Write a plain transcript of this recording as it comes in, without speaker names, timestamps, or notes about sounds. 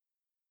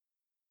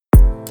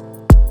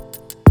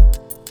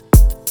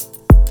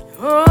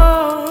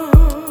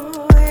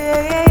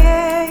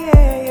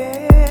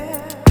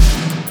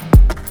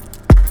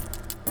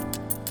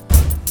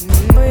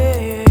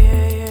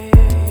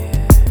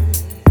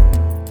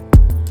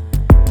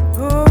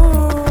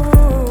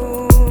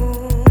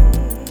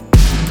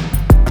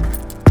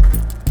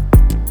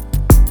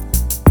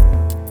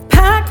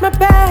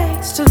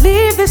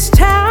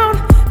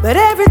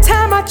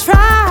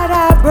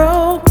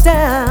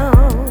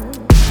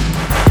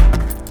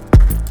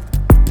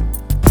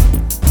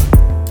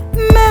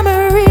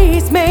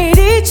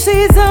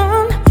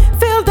season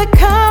filled the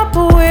cup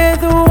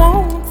with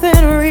warmth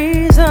and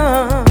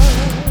reason.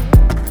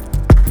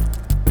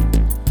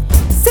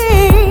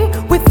 See,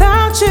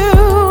 without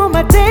you,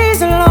 my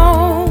days are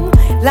long,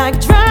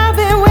 like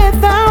driving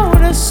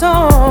without a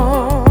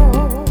song.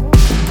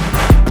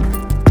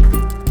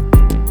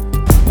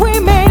 We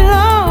made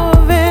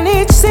love in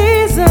each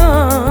season,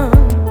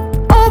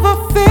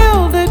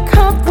 overfilled the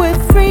cup with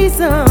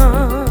reason.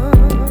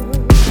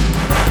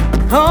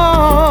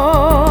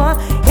 Oh,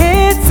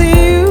 it's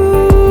you,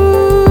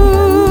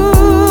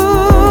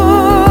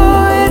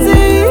 it's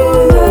you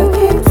that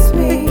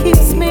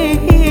keeps me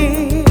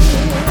here.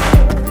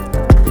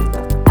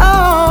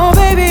 Oh,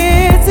 baby,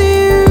 it's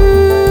you,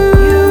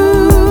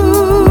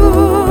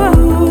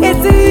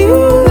 it's you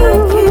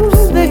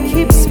that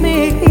keeps me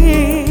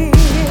here.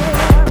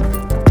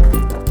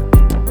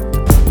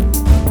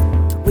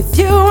 With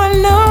you I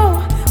know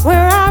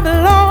where I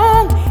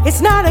belong.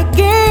 It's not a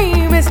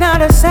game, it's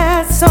not a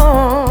sad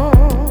song.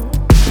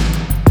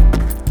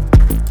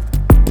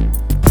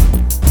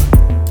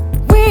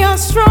 We are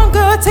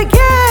stronger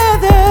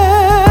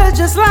together,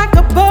 just like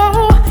a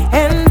bow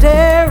and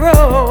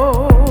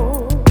arrow.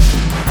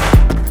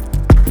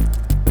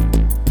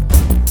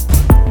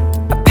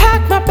 I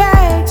packed my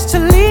bags to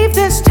leave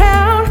this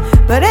town,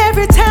 but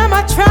every time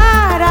I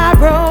tried, I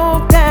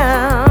broke down.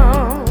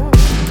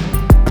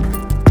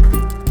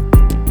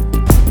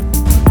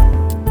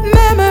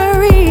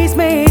 Memories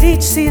made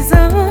each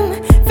season